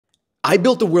I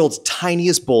built the world's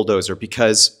tiniest bulldozer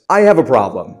because I have a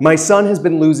problem. My son has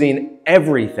been losing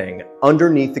everything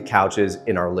underneath the couches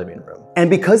in our living room. And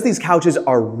because these couches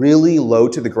are really low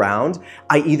to the ground,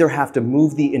 I either have to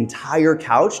move the entire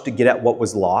couch to get at what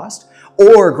was lost,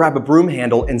 or grab a broom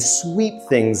handle and sweep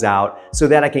things out so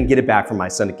that I can get it back for my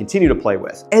son to continue to play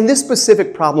with. And this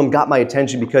specific problem got my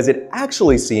attention because it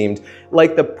actually seemed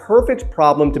like the perfect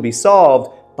problem to be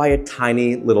solved by a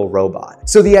tiny little robot.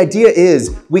 So the idea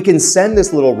is we can send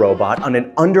this little robot on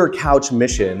an under-couch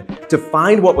mission to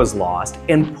find what was lost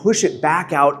and push it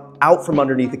back out from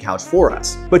underneath the couch for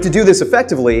us. But to do this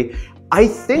effectively, I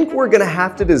think we're gonna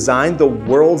have to design the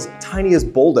world's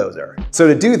tiniest bulldozer. So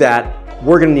to do that,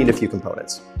 we're gonna need a few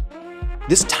components.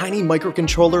 This tiny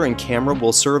microcontroller and camera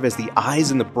will serve as the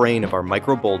eyes and the brain of our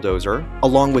micro bulldozer,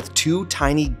 along with two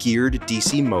tiny geared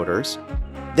DC motors.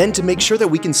 Then to make sure that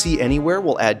we can see anywhere,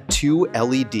 we'll add two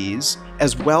LEDs,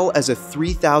 as well as a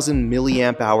 3000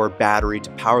 milliamp hour battery to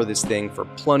power this thing for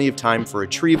plenty of time for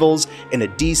retrievals and a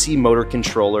DC motor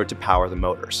controller to power the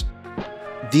motors.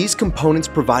 These components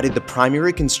provided the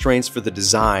primary constraints for the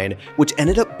design, which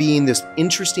ended up being this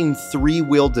interesting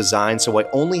three-wheel design, so I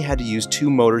only had to use two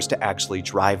motors to actually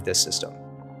drive this system.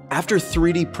 After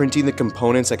 3D printing the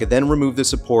components, I could then remove the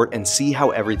support and see how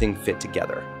everything fit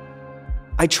together.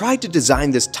 I tried to design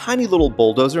this tiny little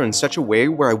bulldozer in such a way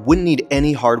where I wouldn't need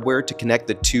any hardware to connect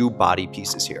the two body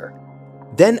pieces here.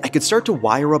 Then I could start to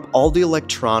wire up all the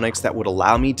electronics that would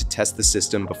allow me to test the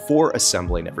system before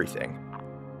assembling everything.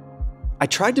 I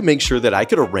tried to make sure that I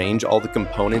could arrange all the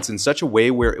components in such a way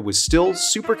where it was still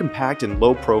super compact and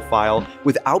low profile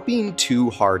without being too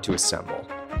hard to assemble.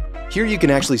 Here you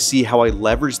can actually see how I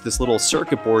leveraged this little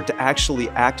circuit board to actually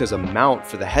act as a mount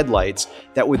for the headlights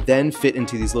that would then fit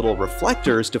into these little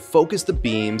reflectors to focus the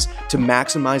beams to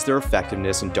maximize their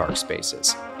effectiveness in dark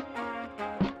spaces.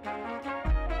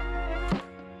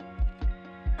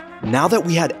 Now that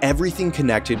we had everything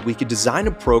connected, we could design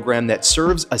a program that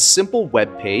serves a simple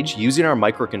web page using our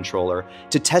microcontroller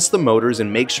to test the motors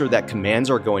and make sure that commands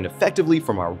are going effectively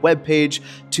from our web page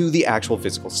to the actual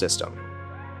physical system.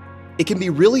 It can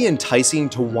be really enticing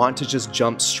to want to just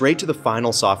jump straight to the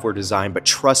final software design, but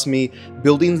trust me,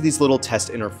 building these little test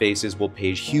interfaces will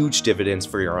pay huge dividends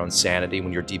for your own sanity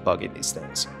when you're debugging these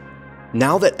things.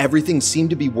 Now that everything seemed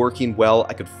to be working well,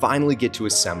 I could finally get to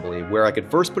assembly, where I could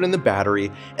first put in the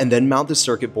battery and then mount the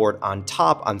circuit board on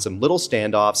top on some little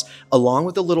standoffs, along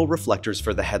with the little reflectors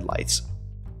for the headlights.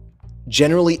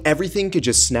 Generally, everything could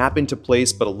just snap into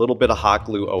place, but a little bit of hot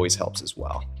glue always helps as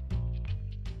well.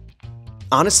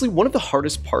 Honestly, one of the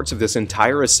hardest parts of this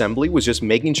entire assembly was just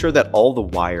making sure that all the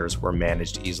wires were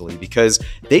managed easily, because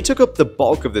they took up the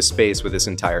bulk of the space with this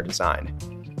entire design.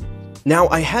 Now,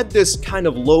 I had this kind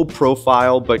of low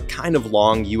profile but kind of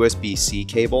long USB-C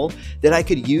cable that I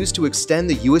could use to extend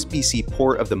the USB-C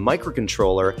port of the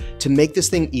microcontroller to make this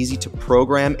thing easy to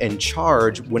program and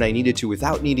charge when I needed to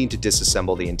without needing to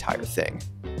disassemble the entire thing.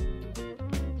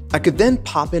 I could then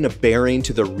pop in a bearing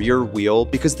to the rear wheel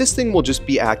because this thing will just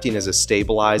be acting as a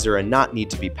stabilizer and not need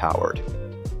to be powered.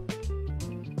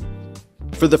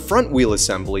 For the front wheel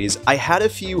assemblies, I had a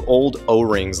few old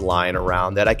O-rings lying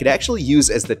around that I could actually use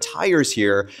as the tires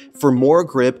here for more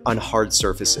grip on hard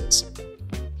surfaces.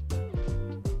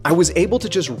 I was able to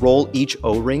just roll each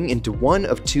O-ring into one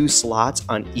of two slots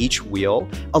on each wheel,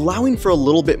 allowing for a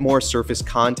little bit more surface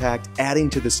contact, adding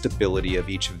to the stability of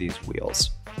each of these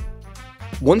wheels.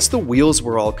 Once the wheels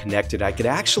were all connected, I could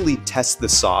actually test the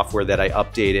software that I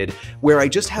updated, where I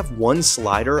just have one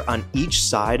slider on each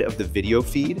side of the video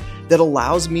feed that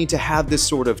allows me to have this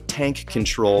sort of tank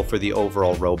control for the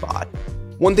overall robot.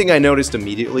 One thing I noticed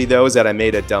immediately though is that I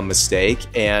made a dumb mistake,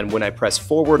 and when I pressed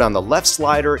forward on the left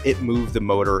slider, it moved the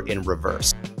motor in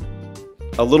reverse.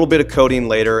 A little bit of coding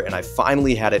later, and I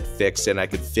finally had it fixed and I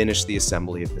could finish the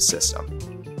assembly of the system.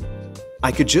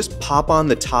 I could just pop on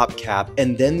the top cap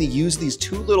and then use these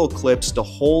two little clips to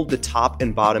hold the top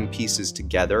and bottom pieces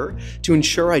together to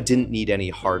ensure I didn't need any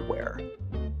hardware.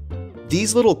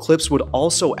 These little clips would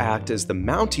also act as the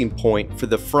mounting point for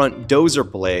the front dozer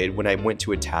blade when I went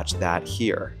to attach that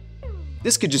here.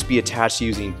 This could just be attached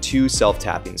using two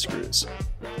self-tapping screws.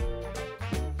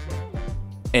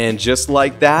 And just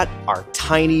like that, our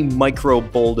tiny micro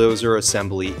bulldozer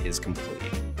assembly is complete.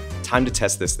 Time to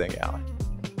test this thing out.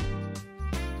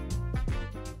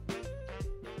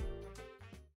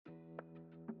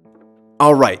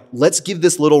 Alright, let's give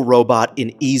this little robot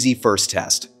an easy first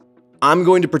test. I'm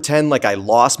going to pretend like I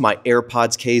lost my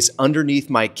AirPods case underneath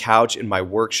my couch in my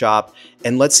workshop,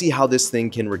 and let's see how this thing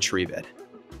can retrieve it.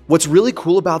 What's really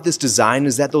cool about this design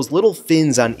is that those little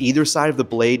fins on either side of the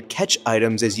blade catch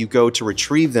items as you go to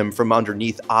retrieve them from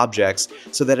underneath objects,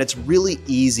 so that it's really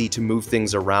easy to move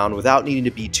things around without needing to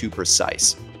be too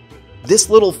precise. This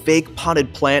little fake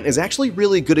potted plant is actually a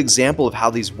really good example of how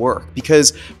these work,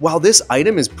 because while this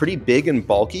item is pretty big and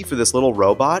bulky for this little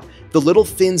robot, the little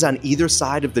fins on either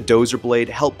side of the dozer blade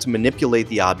help to manipulate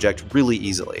the object really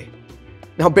easily.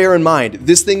 Now bear in mind,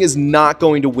 this thing is not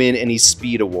going to win any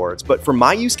speed awards, but for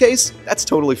my use case, that's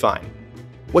totally fine.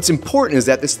 What's important is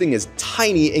that this thing is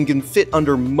tiny and can fit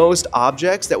under most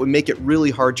objects that would make it really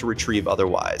hard to retrieve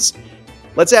otherwise.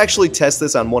 Let's actually test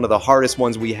this on one of the hardest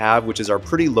ones we have, which is our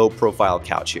pretty low profile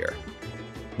couch here.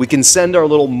 We can send our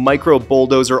little micro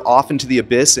bulldozer off into the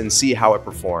abyss and see how it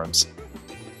performs.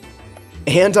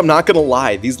 And I'm not gonna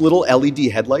lie, these little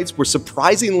LED headlights were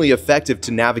surprisingly effective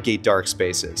to navigate dark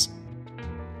spaces.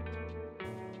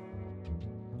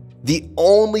 The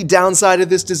only downside of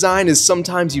this design is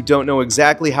sometimes you don't know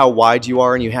exactly how wide you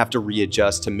are and you have to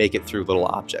readjust to make it through little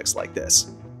objects like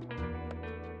this.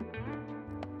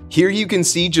 Here you can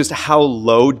see just how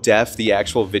low def the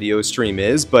actual video stream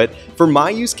is, but for my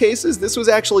use cases, this was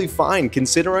actually fine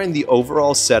considering the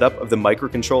overall setup of the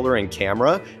microcontroller and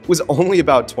camera was only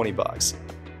about 20 bucks.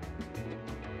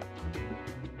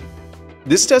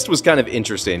 This test was kind of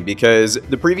interesting because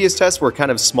the previous tests were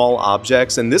kind of small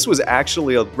objects, and this was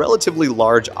actually a relatively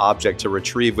large object to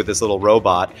retrieve with this little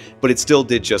robot, but it still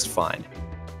did just fine.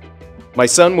 My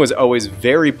son was always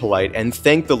very polite and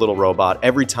thanked the little robot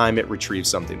every time it retrieved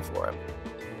something for him.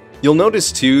 You'll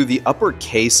notice too, the upper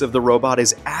case of the robot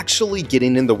is actually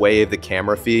getting in the way of the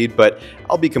camera feed, but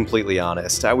I'll be completely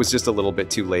honest, I was just a little bit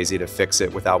too lazy to fix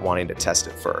it without wanting to test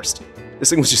it first.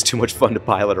 This thing was just too much fun to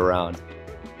pilot around.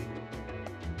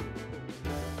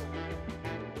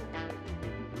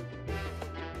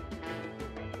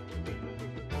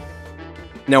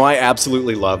 Now, I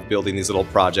absolutely love building these little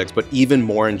projects, but even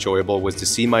more enjoyable was to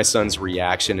see my son's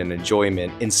reaction and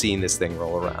enjoyment in seeing this thing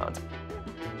roll around.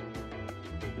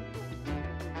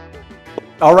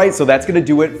 All right, so that's gonna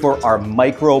do it for our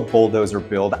micro bulldozer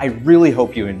build. I really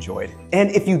hope you enjoyed. And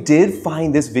if you did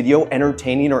find this video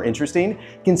entertaining or interesting,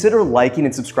 consider liking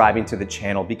and subscribing to the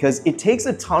channel because it takes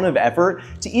a ton of effort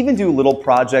to even do little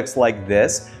projects like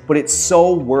this, but it's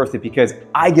so worth it because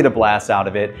I get a blast out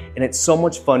of it and it's so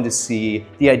much fun to see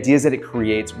the ideas that it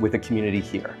creates with the community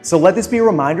here. So let this be a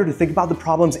reminder to think about the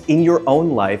problems in your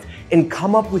own life and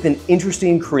come up with an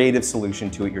interesting creative solution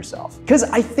to it yourself. Because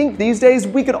I think these days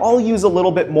we could all use a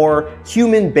little bit more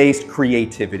human-based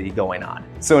creativity going on.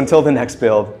 So until the next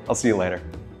build, I'll see you later.